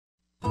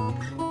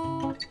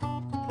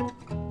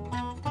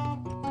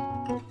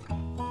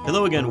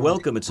Hello again,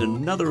 welcome. It's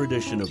another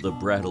edition of the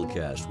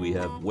Brattlecast. We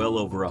have well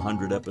over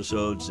 100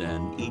 episodes,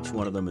 and each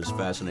one of them is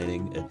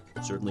fascinating.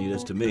 Certainly it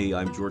is to me.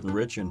 I'm Jordan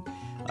Rich, and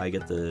I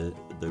get the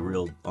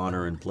real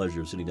honor and pleasure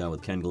of sitting down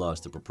with Ken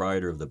Gloss, the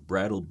proprietor of the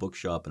Brattle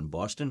Bookshop in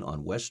Boston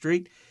on West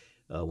Street,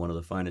 one of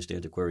the finest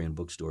antiquarian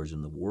bookstores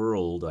in the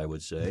world, I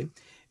would say.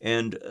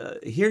 And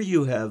here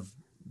you have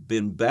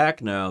been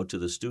back now to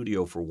the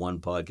studio for one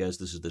podcast.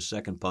 This is the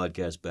second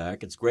podcast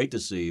back. It's great to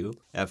see you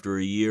after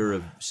a year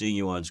of seeing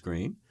you on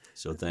screen.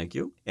 So thank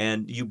you.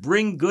 And you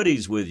bring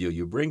goodies with you.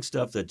 You bring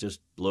stuff that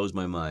just blows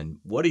my mind.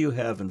 What do you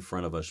have in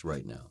front of us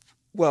right now?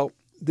 Well,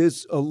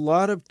 there's a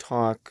lot of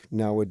talk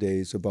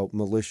nowadays about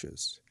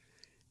militias.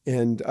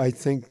 And I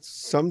think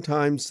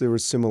sometimes there are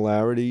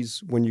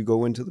similarities when you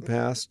go into the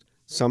past.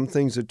 Some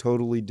things are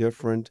totally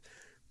different.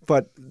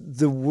 But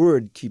the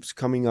word keeps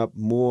coming up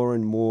more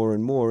and more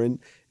and more. And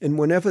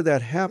whenever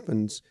that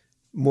happens,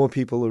 more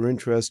people are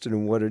interested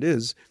in what it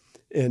is,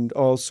 and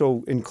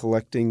also in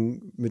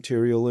collecting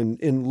material and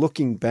in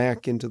looking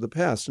back into the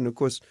past. And, of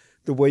course,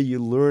 the way you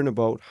learn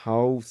about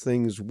how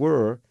things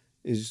were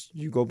is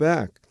you go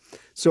back.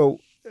 So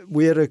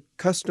we had a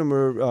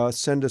customer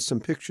send us some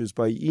pictures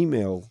by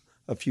email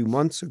a few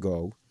months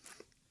ago,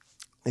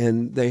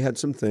 and they had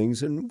some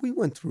things, and we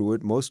went through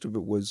it. Most of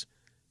it was,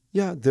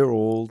 yeah, they're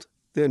old,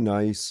 they're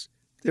nice,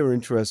 they're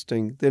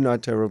interesting, they're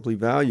not terribly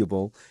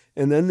valuable.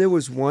 And then there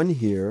was one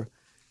here,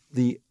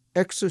 the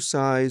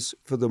exercise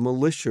for the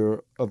militia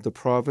of the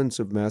province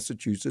of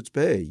Massachusetts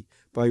Bay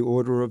by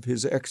order of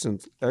His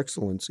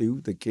Excellency,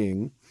 the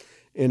King.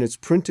 And it's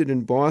printed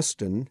in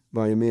Boston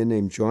by a man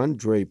named John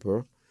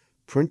Draper,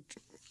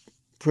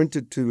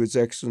 printed to His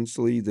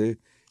Excellency, the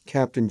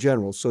Captain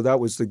General. So that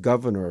was the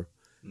governor,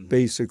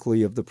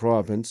 basically, of the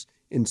province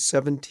in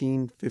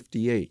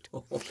 1758.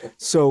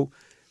 So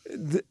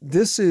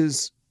this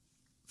is,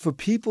 for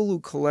people who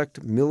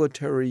collect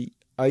military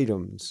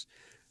items,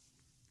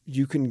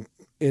 you can,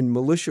 in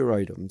militia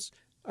items,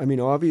 I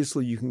mean,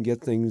 obviously you can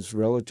get things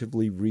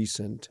relatively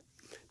recent.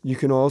 You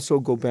can also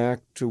go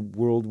back to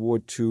World War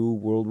II,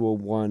 World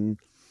War I,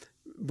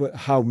 but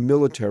how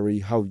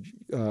military,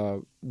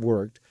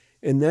 worked.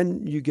 And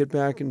then you get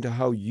back into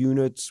how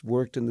units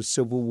worked in the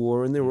Civil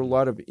War, and there were a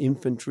lot of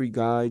infantry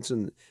guides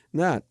and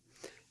that.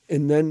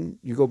 And then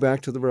you go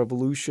back to the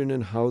Revolution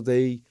and how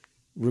they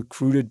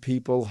recruited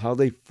people, how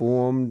they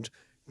formed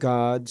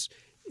guards.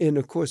 And,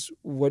 of course,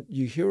 what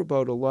you hear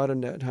about a lot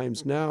of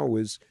times now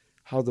is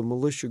how the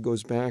militia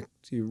goes back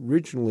to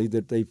originally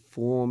that they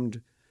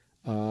formed,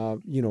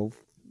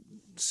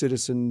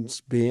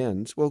 citizens'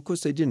 bands. Well, of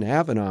course, they didn't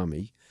have an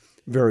army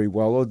very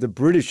well, or the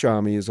British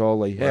Army is all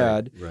they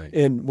had. Right.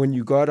 And when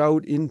you got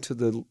out into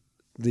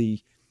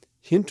the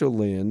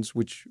hinterlands,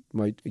 which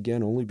might,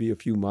 again, only be a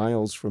few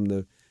miles from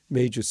the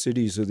major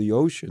cities or the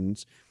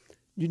oceans,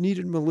 you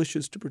needed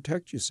militias to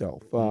protect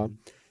yourself.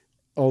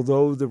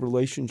 Although the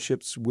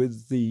relationships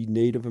with the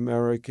Native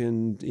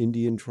American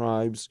Indian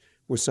tribes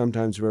were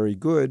sometimes very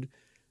good,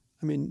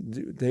 I mean,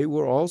 they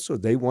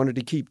wanted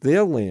to keep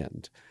their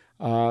land.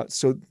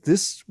 So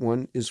this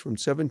one is from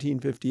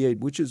 1758,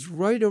 which is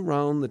right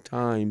around the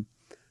time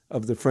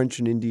of the French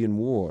and Indian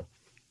War.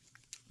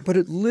 But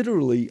it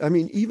literally, I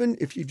mean, even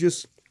if you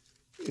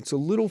it's a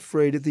little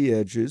frayed at the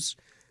edges,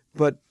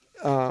 but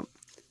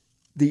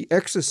the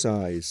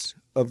exercise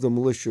of the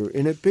militia,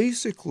 and it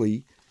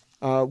basically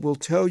will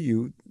tell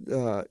you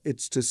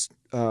it's to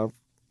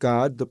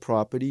guard the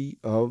property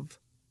of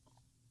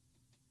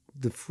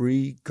the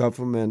free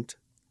government,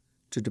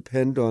 to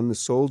depend on the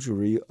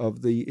soldiery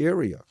of the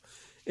area.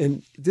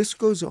 And this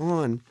goes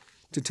on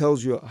to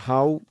tells you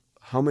how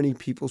many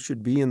people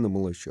should be in the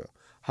militia.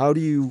 How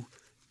do you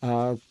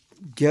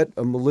get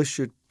a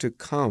militia to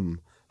come?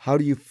 How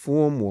do you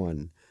form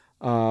one?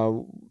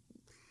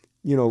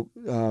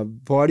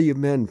 Body of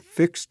men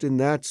fixed in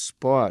that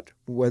spot,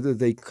 whether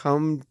they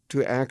come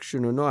to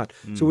action or not.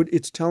 So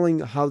it's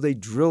telling how they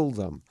drill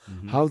them,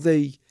 how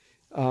they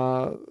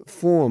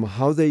form,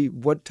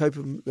 what type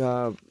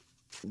of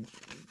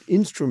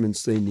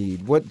instruments they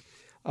need,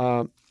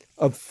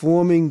 of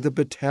forming the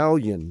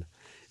battalion.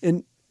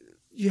 And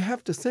you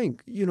have to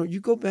think, you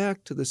go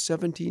back to the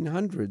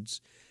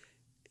 1700s,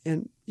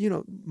 and,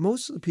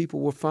 most of the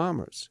people were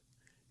farmers.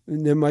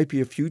 And there might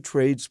be a few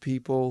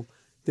tradespeople.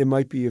 There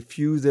might be a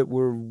few that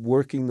were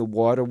working the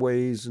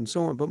waterways and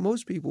so on, but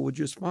most people were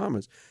just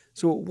farmers.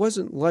 So it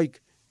wasn't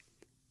like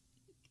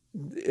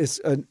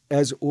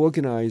as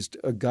organized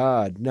a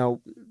guard.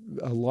 Now,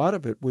 a lot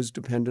of it was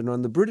dependent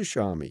on the British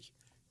Army.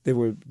 There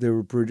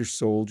were British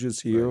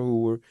soldiers here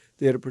who were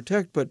there to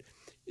protect. But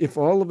if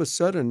all of a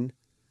sudden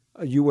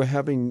you were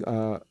having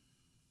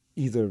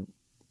either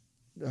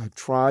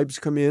tribes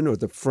come in, or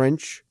the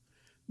French,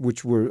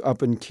 which were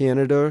up in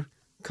Canada,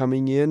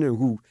 coming in, and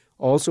who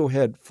also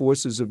had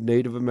forces of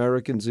Native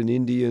Americans and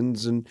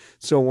Indians and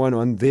so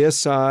on their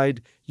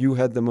side, you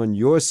had them on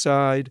your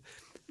side.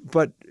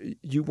 but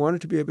you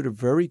wanted to be able to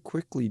very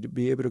quickly to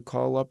be able to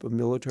call up a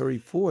military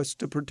force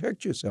to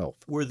protect yourself.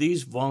 Were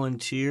these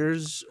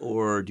volunteers,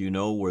 or do you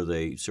know, were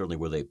they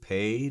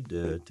paid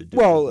to do this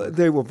Well, work?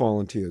 they were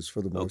volunteers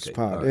for the most Okay,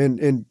 part, all right.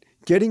 and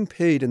getting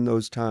paid in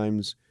those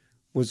times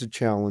was a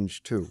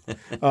challenge too.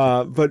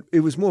 But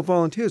it was more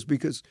volunteers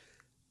because,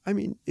 I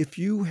mean, if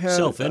you had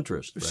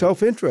Self-interest, right?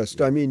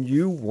 self-interest, I mean,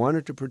 you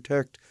wanted to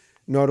protect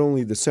not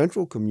only the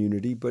central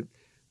community, but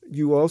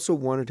you also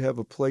wanted to have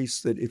a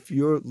place that if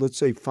your, let's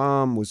say,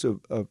 farm was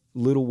a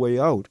little way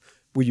out,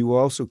 where you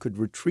also could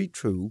retreat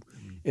to,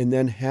 and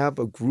then have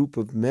a group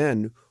of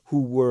men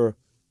who were,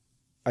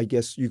 I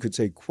guess you could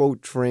say,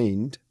 quote,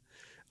 trained,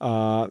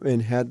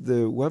 and had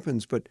the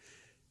weapons. But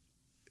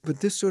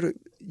this sort of,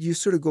 you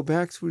sort of go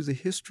back through the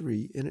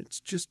history, and it's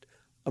just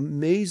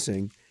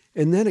amazing.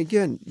 And then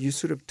again, you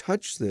sort of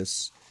touch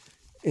this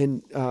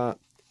in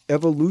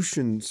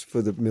evolutions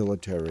for the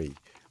military.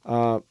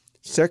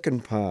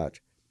 Second part,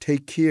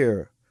 take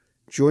care.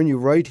 Join your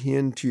right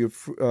hand to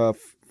your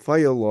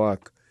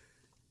firelock.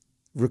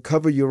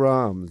 Recover your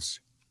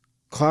arms.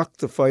 Cock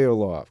the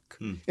firelock.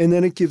 And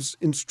then it gives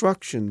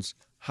instructions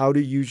how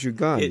to use your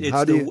gun.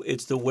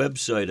 It's the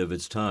website of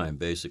its time,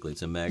 basically.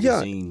 It's a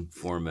magazine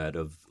format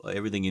of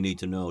everything you need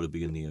to know to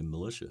be in the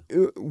militia.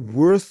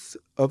 Worth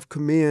of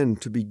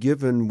command to be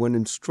given when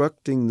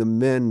instructing the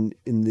men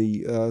in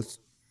the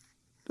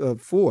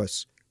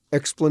force.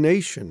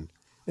 Explanation.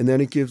 And then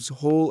it gives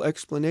whole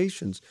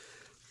explanations.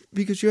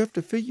 Because you have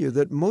to figure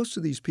that most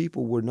of these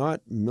people were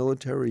not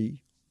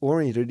military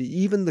oriented.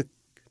 Even the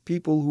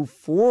people who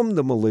formed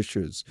the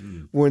militias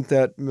weren't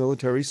that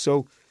military.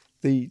 So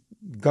the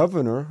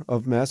governor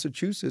of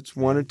Massachusetts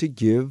wanted to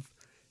give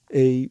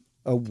a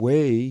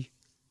way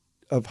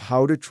of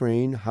how to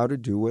train, how to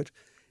do it.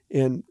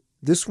 And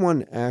this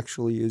one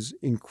actually is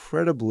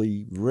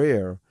incredibly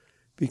rare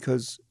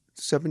because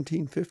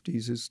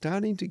 1750s is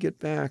starting to get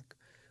back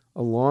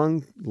a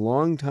long,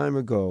 long time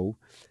ago.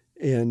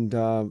 And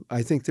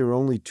I think there are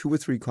only 2 or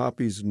 3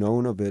 copies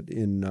known of it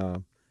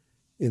in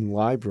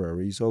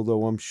libraries,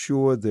 although I'm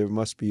sure there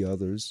must be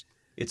others.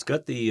 It's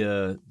got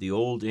the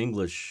old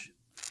English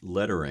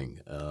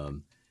lettering.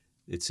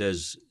 It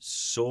says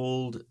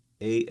sold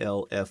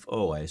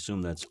ALFO. I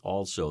assume that's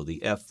also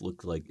the F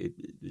looked like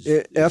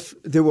it. F.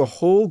 There were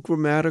whole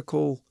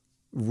grammatical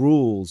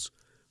rules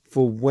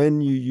for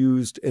when you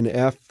used an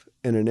F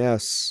and an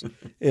S,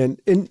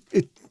 and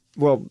it.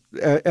 Well,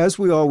 as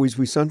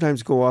we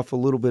sometimes go off a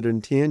little bit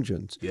in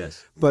tangents.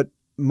 Yes. But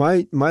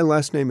my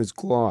last name is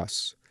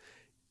Gloss.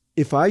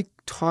 If I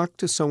talk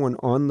to someone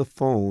on the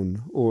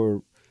phone,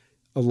 or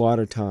a lot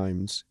of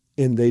times,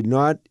 and they're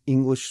not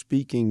English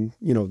speaking,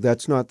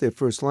 that's not their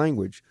first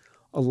language,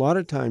 a lot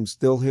of times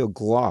they'll hear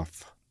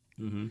gloff.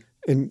 Mm-hmm.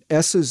 And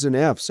S's and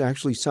F's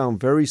actually sound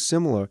very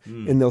similar,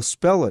 and they'll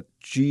spell it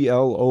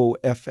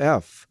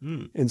GLOFF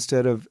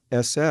instead of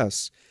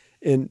SS.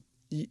 And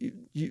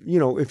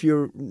if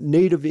you're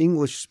native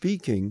English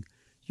speaking,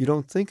 you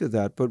don't think of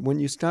that. But when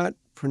you start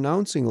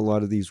pronouncing a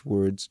lot of these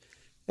words,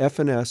 F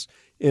and S,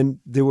 and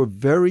there were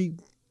very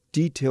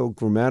detailed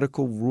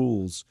grammatical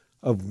rules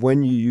of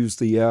when you use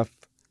the F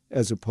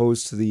as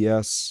opposed to the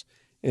S,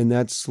 and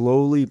that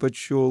slowly but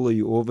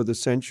surely over the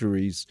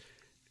centuries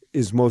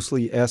is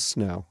mostly S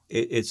now.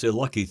 It's a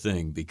lucky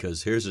thing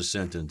because here's a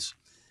sentence.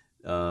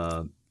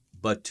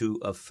 But to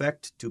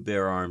affect to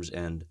bear arms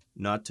and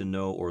not to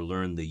know or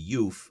learn the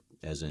use,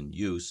 as in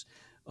use,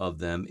 of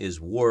them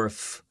is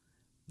worth,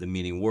 the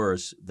meaning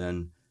worse,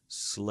 than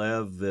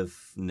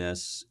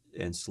slavishness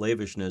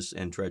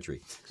and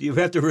treachery. So you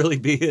have to really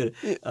be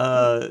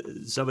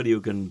somebody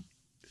who can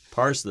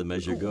parse them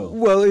as you go.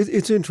 Well,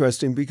 it's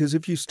interesting because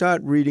if you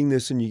start reading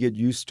this and you get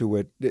used to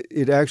it,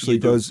 it actually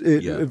does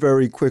it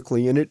very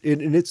quickly, and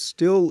it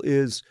still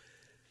is.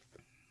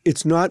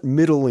 It's not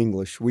Middle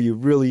English where you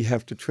really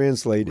have to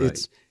translate. Right.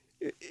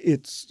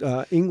 It's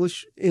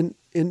English, and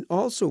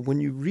also when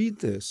you read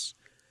this,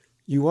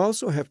 you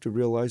also have to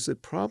realize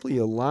that probably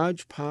a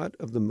large part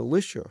of the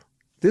militia,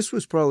 this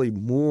was probably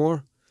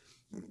more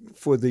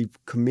for the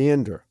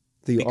commander,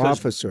 the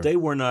officer. They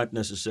were not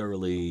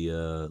necessarily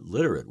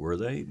literate, were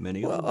they?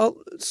 Many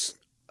of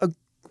them?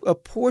 A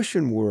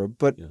portion were,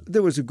 but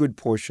there was a good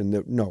portion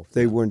that, no,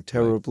 they weren't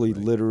terribly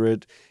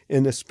literate,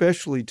 and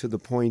especially to the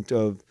point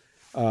of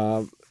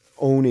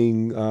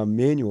owning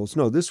manuals.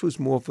 No, this was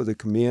more for the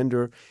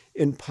commander.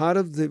 And part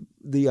of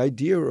the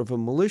idea of a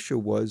militia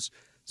was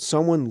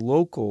someone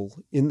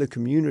local in the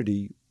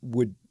community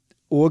would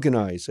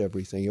organize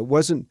everything. It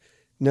wasn't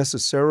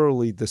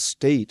necessarily the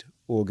state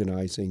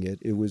organizing it.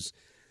 It was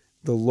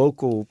the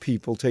local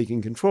people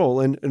taking control.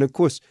 And of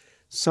course,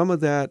 some of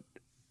that,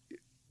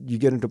 you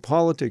get into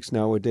politics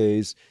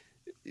nowadays,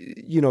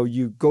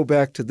 you go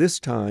back to this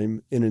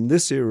time, and in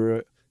this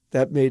era,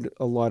 that made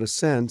a lot of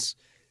sense.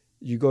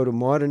 You go to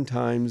modern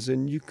times,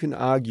 and you can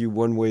argue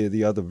one way or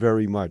the other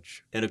very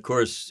much. And, of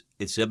course,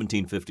 it's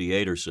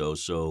 1758 or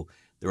so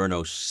there are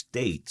no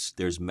states.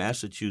 There's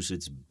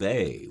Massachusetts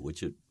Bay,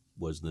 which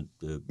was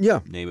the Yeah.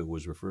 name it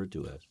was referred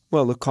to as.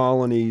 Well, the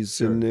colonies,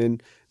 Sure.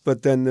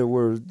 but then there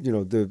were,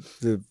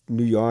 the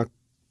New York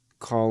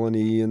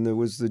colony, and there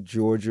was the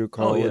Georgia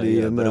colony,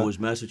 yeah. and But it was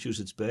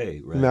Massachusetts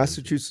Bay, right?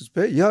 Massachusetts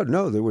Bay. Yeah,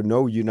 no, there were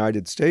no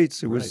United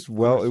States. It was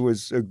Right, it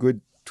was a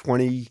good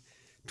 20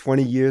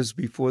 years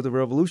before the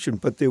Revolution,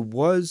 but there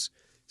was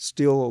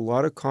still a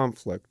lot of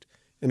conflict,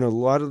 and a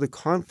lot of the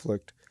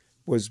conflict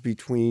was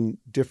between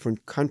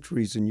different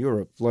countries in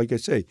Europe. Like I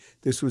say,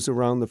 this was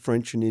around the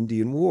French and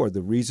Indian War.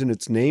 The reason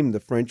it's named the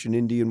French and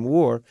Indian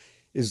War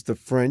is the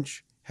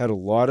French had a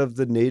lot of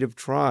the native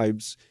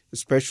tribes,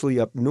 especially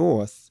up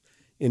north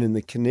and in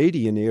the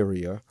Canadian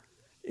area,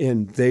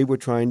 and they were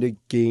trying to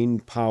gain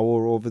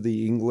power over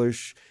the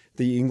English.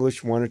 The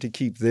English wanted to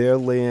keep their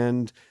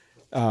land,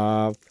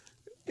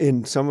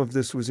 and some of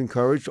this was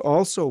encouraged.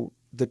 Also,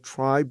 the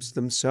tribes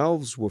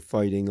themselves were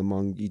fighting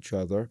among each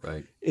other.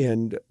 Right.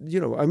 And,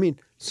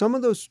 some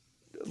of those,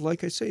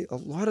 like I say, a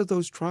lot of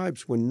those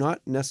tribes were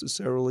not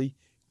necessarily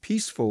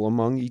peaceful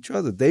among each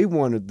other. They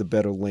wanted the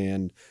better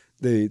land,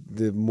 the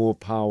more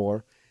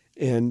power.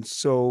 And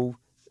so,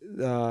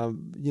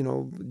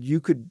 you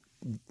could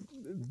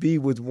be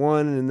with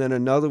one and then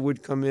another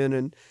would come in,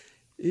 and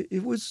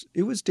it was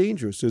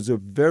dangerous. It was a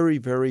very,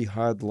 very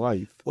hard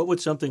life. What would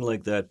something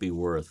like that be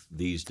worth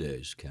these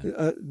days,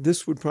 Ken?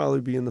 This would probably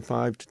be in the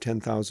 $5,000 to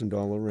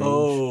 $10,000 range.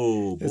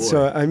 Oh, boy.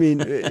 So,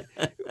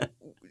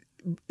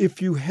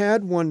 if you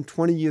had one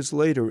 20 years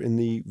later in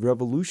the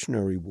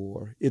Revolutionary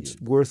War,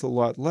 it's worth a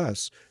lot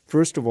less.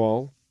 First of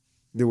all,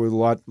 there was a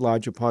lot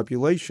larger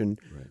population,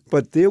 Right.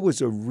 but there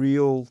was a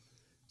real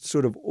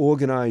sort of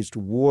organized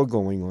war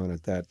going on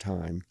at that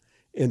time.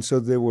 And so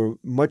there were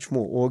much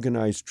more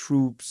organized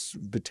troops,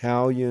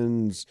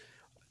 battalions.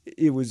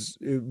 It was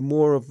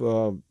more of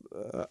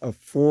a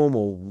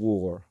formal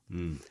war.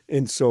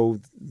 And so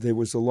there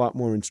was a lot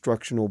more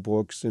instructional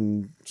books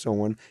and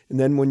so on. And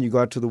then when you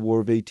got to the War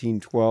of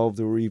 1812,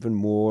 there were even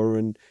more.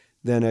 And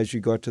then as you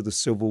got to the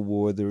Civil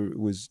War, there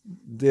were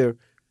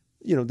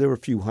a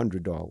few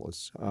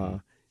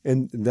 $100s.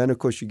 And then, of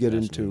course, you get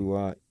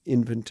into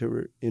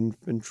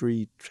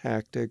infantry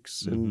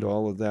tactics and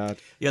all of that.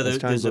 Yeah,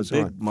 there's a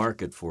big on.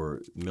 market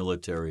for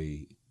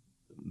military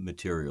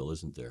material,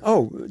 isn't there?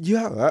 Oh,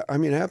 yeah.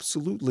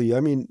 Absolutely.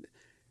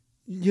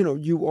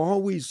 You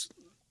always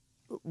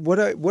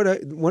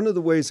one of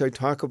the ways I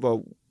talk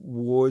about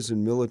wars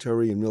and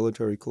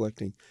military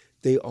collecting,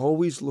 they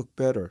always look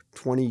better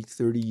 20,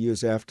 30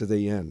 years after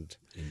they end.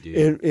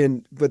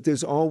 Indeed. But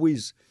there's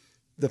always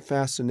the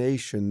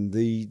fascination,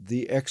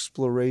 the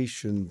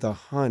exploration, the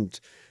hunt,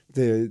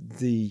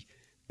 the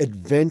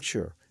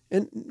adventure.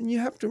 And you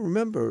have to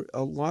remember,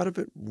 a lot of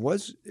it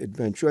was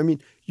adventure.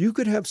 You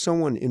could have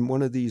someone in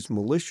one of these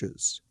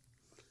militias,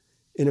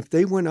 and if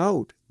they went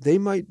out, they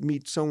might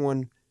meet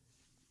someone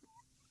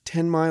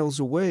 10 miles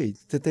away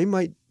that they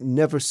might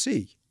never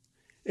see.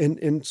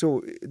 And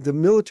so the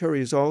military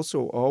has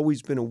also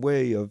always been a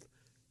way of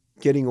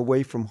getting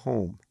away from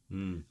home.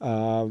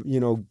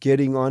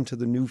 Getting onto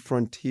the new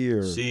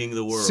frontier. Seeing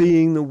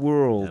the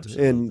world.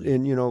 Absolutely.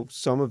 And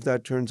some of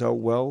that turns out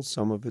well,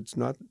 some of it's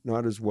not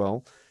as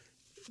well.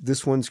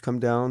 This one's come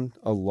down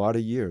a lot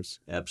of years.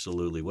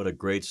 Absolutely. What a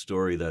great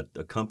story that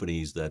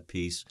accompanies that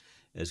piece.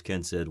 As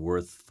Ken said,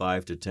 worth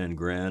 $5,000 to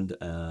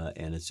 $10,000,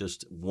 and it's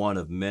just one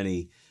of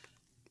many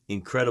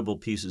incredible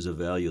pieces of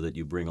value that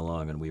you bring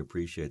along, and we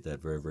appreciate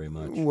that very, very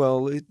much.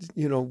 Well,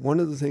 one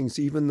of the things,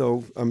 even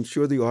though I'm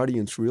sure the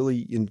audience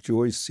really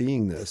enjoys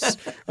seeing this,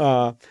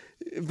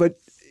 but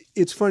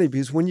it's funny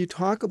because when you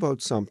talk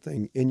about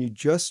something and you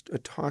just are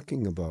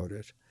talking about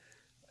it,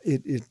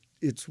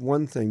 it's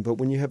one thing. But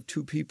when you have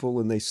two people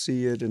and they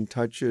see it and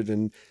touch it,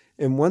 and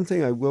one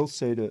thing I will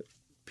say to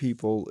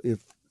people, if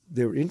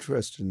they're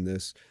interested in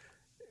this,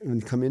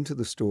 and come into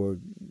the store,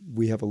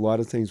 we have a lot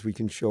of things we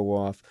can show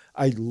off.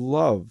 I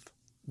love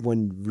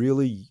when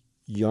really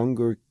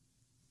younger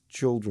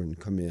children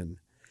come in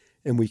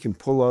and we can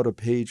pull out a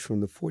page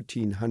from the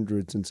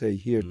 1400s and say,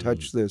 here,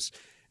 touch this.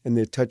 And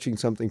they're touching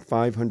something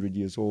 500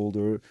 years old,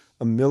 or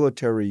a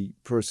military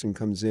person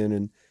comes in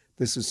and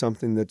this is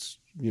something that's,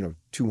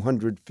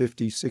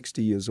 250,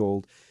 60 years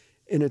old.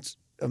 And it's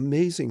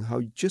amazing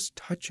how just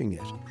touching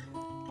it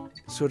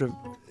sort of,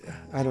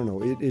 I don't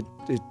know, it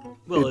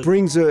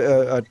brings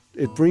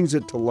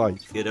it to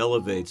life. It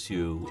elevates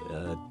you,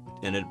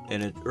 and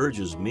it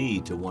urges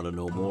me to want to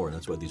know more.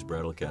 That's why these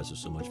Brattlecasts are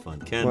so much fun.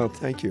 Ken, well,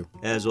 thank you.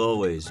 As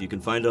always, you can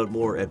find out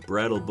more at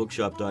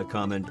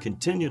brattlebookshop.com, and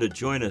continue to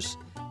join us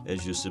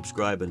as you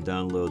subscribe and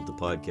download the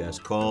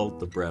podcast called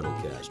The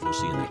Brattlecast. We'll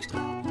see you next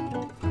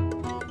time.